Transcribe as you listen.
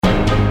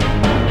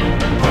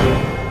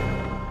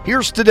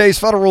Here's today's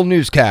Federal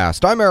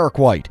Newscast. I'm Eric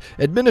White.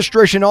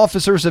 Administration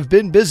officers have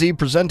been busy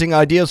presenting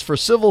ideas for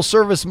civil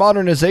service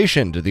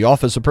modernization to the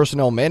Office of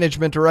Personnel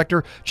Management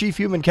Director, Chief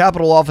Human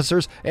Capital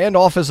Officers, and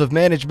Office of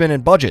Management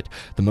and Budget.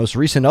 The most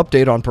recent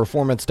update on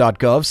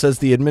performance.gov says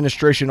the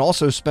administration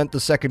also spent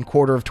the second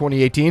quarter of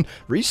 2018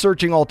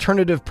 researching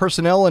alternative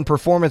personnel and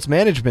performance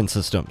management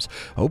systems.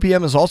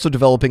 OPM is also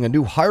developing a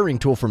new hiring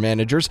tool for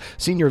managers.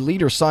 Senior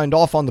leaders signed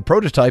off on the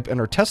prototype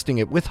and are testing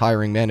it with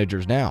hiring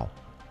managers now.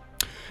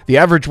 The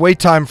average wait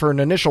time for an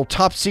initial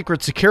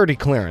top-secret security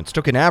clearance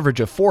took an average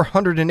of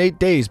 408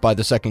 days by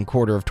the second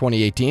quarter of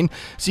 2018.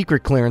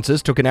 Secret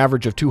clearances took an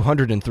average of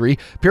 203.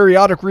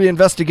 Periodic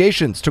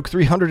reinvestigations took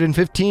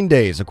 315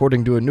 days,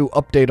 according to a new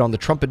update on the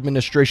Trump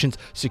administration's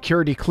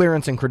Security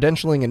Clearance and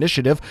Credentialing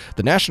Initiative.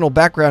 The National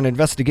Background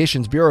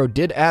Investigations Bureau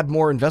did add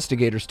more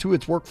investigators to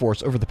its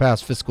workforce over the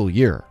past fiscal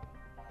year.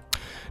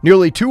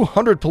 Nearly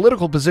 200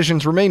 political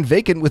positions remain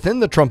vacant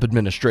within the Trump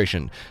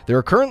administration. There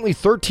are currently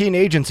 13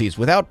 agencies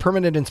without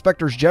permanent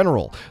inspectors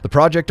general. The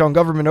Project on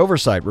Government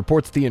Oversight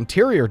reports the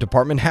Interior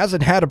Department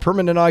hasn't had a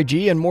permanent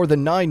IG in more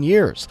than 9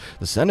 years.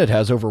 The Senate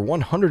has over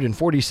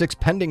 146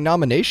 pending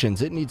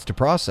nominations it needs to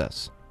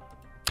process.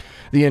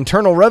 The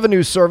Internal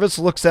Revenue Service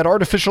looks at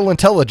artificial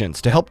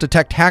intelligence to help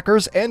detect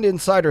hackers and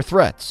insider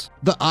threats.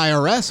 The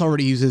IRS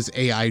already uses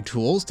AI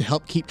tools to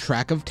help keep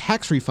track of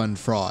tax refund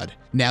fraud.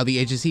 Now the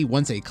agency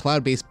wants a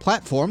cloud-based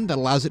platform that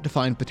allows it to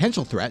find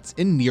potential threats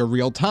in near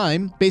real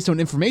time based on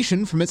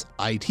information from its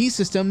IT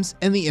systems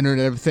and the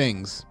Internet of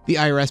Things. The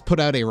IRS put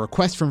out a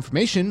request for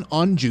information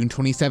on June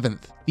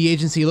 27th. The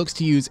agency looks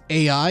to use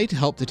AI to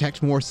help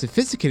detect more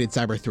sophisticated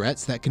cyber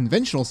threats that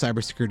conventional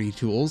cybersecurity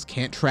tools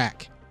can't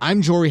track.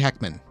 I'm Jory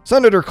Heckman.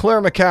 Senator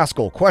Claire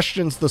McCaskill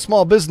questions the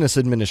Small Business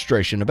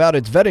Administration about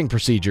its vetting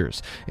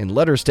procedures. In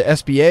letters to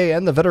SBA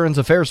and the Veterans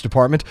Affairs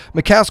Department,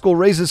 McCaskill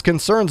raises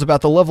concerns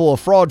about the level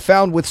of fraud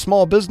found with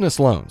small business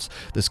loans.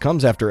 This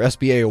comes after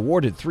SBA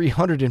awarded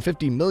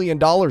 $350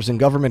 million in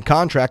government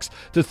contracts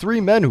to 3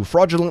 men who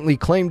fraudulently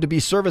claimed to be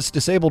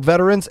service-disabled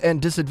veterans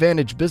and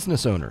disadvantaged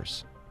business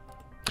owners.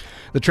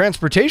 The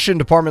Transportation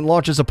Department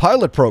launches a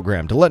pilot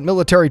program to let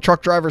military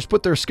truck drivers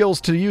put their skills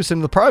to use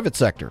in the private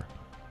sector.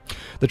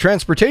 The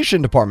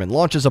Transportation Department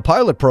launches a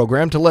pilot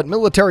program to let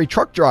military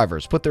truck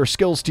drivers put their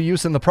skills to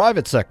use in the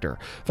private sector.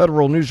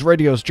 Federal News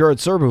Radio's Jared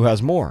Serbu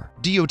has more.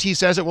 DOT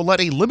says it will let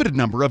a limited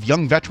number of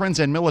young veterans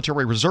and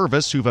military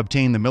reservists who've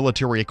obtained the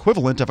military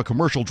equivalent of a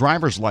commercial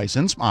driver's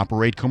license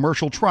operate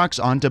commercial trucks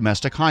on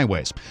domestic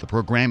highways. The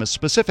program is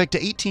specific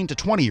to 18 to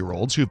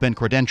 20-year-olds who've been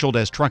credentialed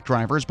as truck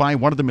drivers by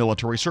one of the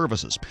military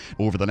services.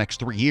 Over the next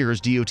 3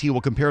 years, DOT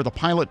will compare the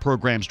pilot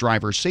program's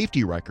driver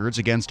safety records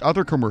against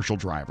other commercial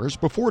drivers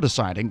before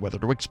deciding whether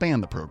to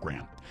expand the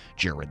program.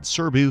 Jared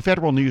Serbu,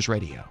 Federal News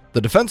Radio.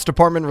 The Defense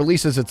Department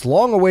releases its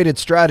long-awaited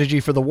strategy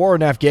for the war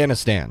in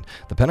Afghanistan.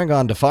 The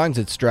Pentagon defines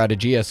its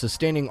strategy as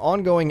sustaining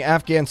ongoing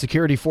Afghan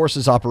security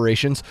forces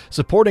operations,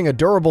 supporting a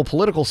durable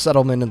political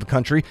settlement in the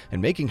country,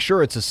 and making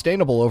sure it's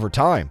sustainable over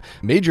time.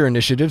 Major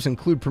initiatives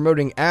include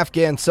promoting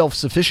Afghan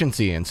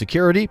self-sufficiency in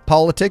security,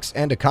 politics,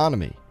 and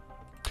economy.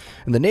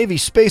 And the Navy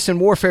Space and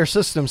Warfare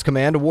Systems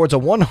Command awards a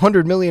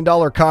 $100 million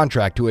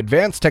contract to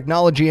Advanced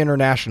Technology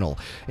International.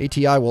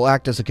 ATI will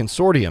act as a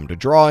consortium to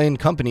draw in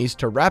companies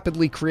to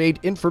rapidly create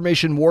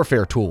information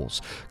warfare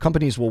tools.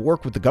 Companies will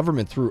work with the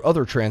government through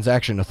other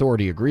transaction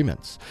authority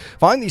agreements.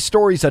 Find these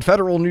stories at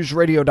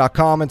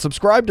federalnewsradio.com and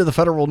subscribe to the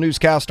Federal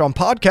Newscast on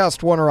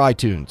Podcast One or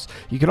iTunes.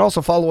 You can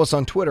also follow us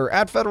on Twitter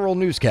at Federal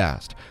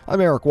Newscast.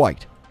 I'm Eric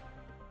White.